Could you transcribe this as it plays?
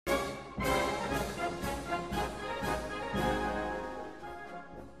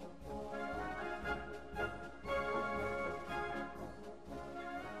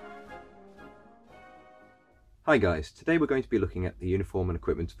Hi guys, today we're going to be looking at the uniform and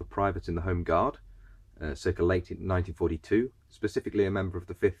equipment of a private in the Home Guard, circa late 1942, specifically a member of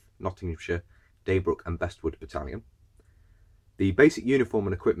the 5th Nottinghamshire Daybrook and Bestwood Battalion. The basic uniform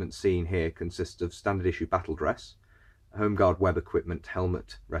and equipment seen here consists of standard issue battle dress, Home Guard web equipment,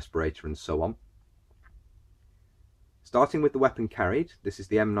 helmet, respirator and so on. Starting with the weapon carried, this is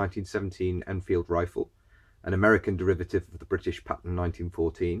the M1917 Enfield rifle, an American derivative of the British pattern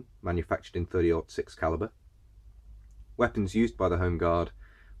 1914, manufactured in .30-06 caliber. Weapons used by the Home Guard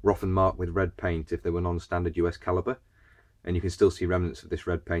were often marked with red paint if they were non-standard US caliber, and you can still see remnants of this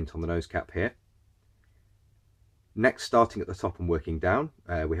red paint on the nose cap here. Next, starting at the top and working down,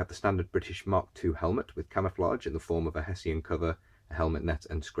 we have the standard British Mark II helmet with camouflage in the form of a Hessian cover, a helmet net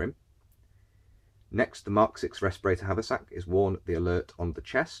and scrim. Next, the Mark VI respirator haversack is worn at the alert on the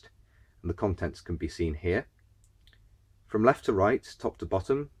chest, and the contents can be seen here. From left to right, top to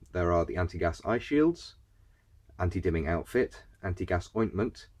bottom, there are the anti-gas eye shields, anti-dimming outfit, anti-gas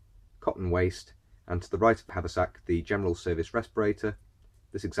ointment, cotton waist, and to the right of the haversack the general service respirator,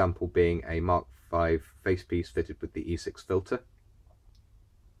 this example being a Mark V facepiece fitted with the E6 filter.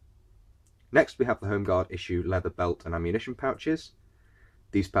 Next we have the Home Guard issue leather belt and ammunition pouches.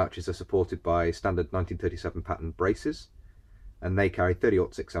 These pouches are supported by standard 1937 pattern braces, and they carry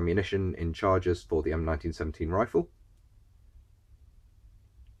 .30-06 ammunition in charges for the M1917 rifle.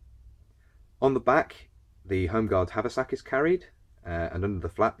 On the back, the Home Guard haversack is carried, and under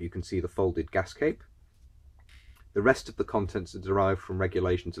the flap you can see the folded gas cape. The rest of the contents are derived from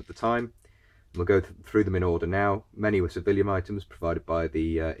regulations of the time, and we'll go through them in order now. Many were civilian items provided by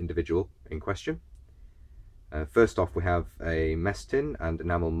the individual in question. First off, we have a mess tin and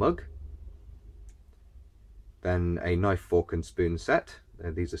enamel mug, then a knife, fork and spoon set.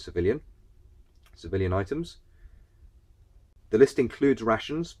 These are civilian items. The list includes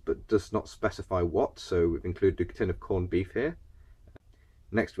rations but does not specify what, so we've included a tin of corned beef here.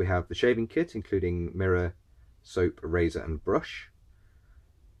 Next we have the shaving kit, including mirror, soap, razor and brush.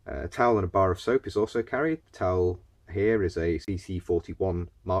 A towel and a bar of soap is also carried. The towel here is a CC41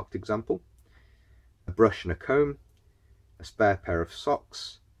 marked example. A brush and a comb, a spare pair of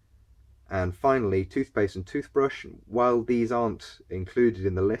socks, and finally toothpaste and toothbrush. While these aren't included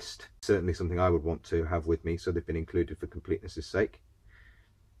in the list, certainly something I would want to have with me, so they've been included for completeness' sake.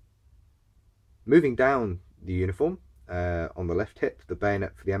 Moving down the uniform, on the left hip, the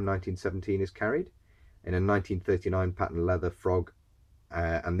bayonet for the M1917 is carried in a 1939 pattern leather frog,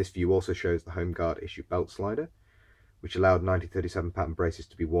 and this view also shows the Home Guard issue belt slider, which allowed 1937 pattern braces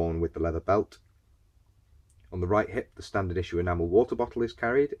to be worn with the leather belt. On the right hip, the standard issue enamel water bottle is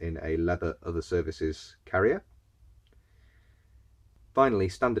carried in a leather other services carrier. Finally,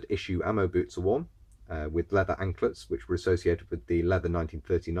 standard issue ammo boots are worn, with leather anklets which were associated with the leather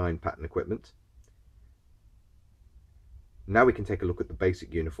 1939 pattern equipment. Now we can take a look at the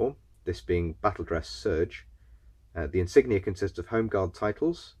basic uniform, this being battle dress serge. The insignia consists of Home Guard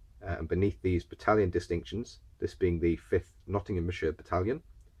titles, and beneath these battalion distinctions, this being the 5th Nottinghamshire Battalion,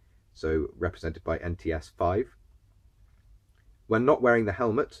 so represented by NTS 5. When not wearing the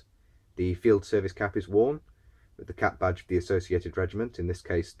helmet, the field service cap is worn, with the cap badge of the associated regiment, in this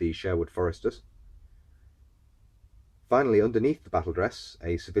case the Sherwood Foresters. Finally, underneath the battle dress,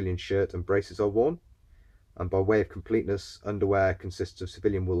 a civilian shirt and braces are worn, and by way of completeness, underwear consists of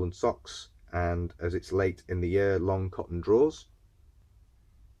civilian woolen socks, and as it's late in the year, long cotton drawers.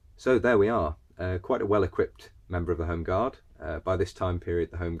 So there we are, quite a well-equipped member of the Home Guard. By this time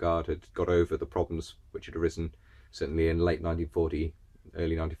period, the Home Guard had got over the problems which had arisen certainly in late 1940,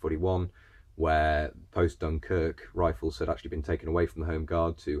 early 1941, where post-Dunkirk rifles had actually been taken away from the Home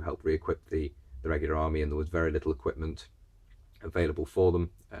Guard to help re-equip the regular army, and there was very little equipment available for them,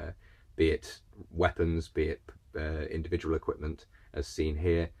 be it weapons, be it individual equipment, as seen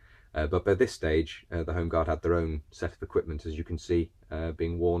here. But by this stage, the Home Guard had their own set of equipment, as you can see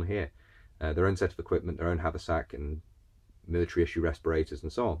being worn here. Their own set of equipment, their own haversack and military issue respirators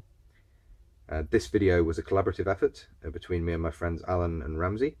and so on. This video was a collaborative effort between me and my friends Alan and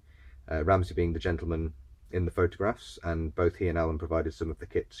Ramsey. Ramsey being the gentleman in the photographs, and both he and Alan provided some of the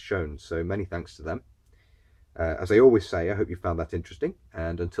kits shown, so many thanks to them. As I always say, I hope you found that interesting,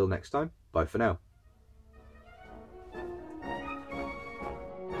 and until next time, bye for now.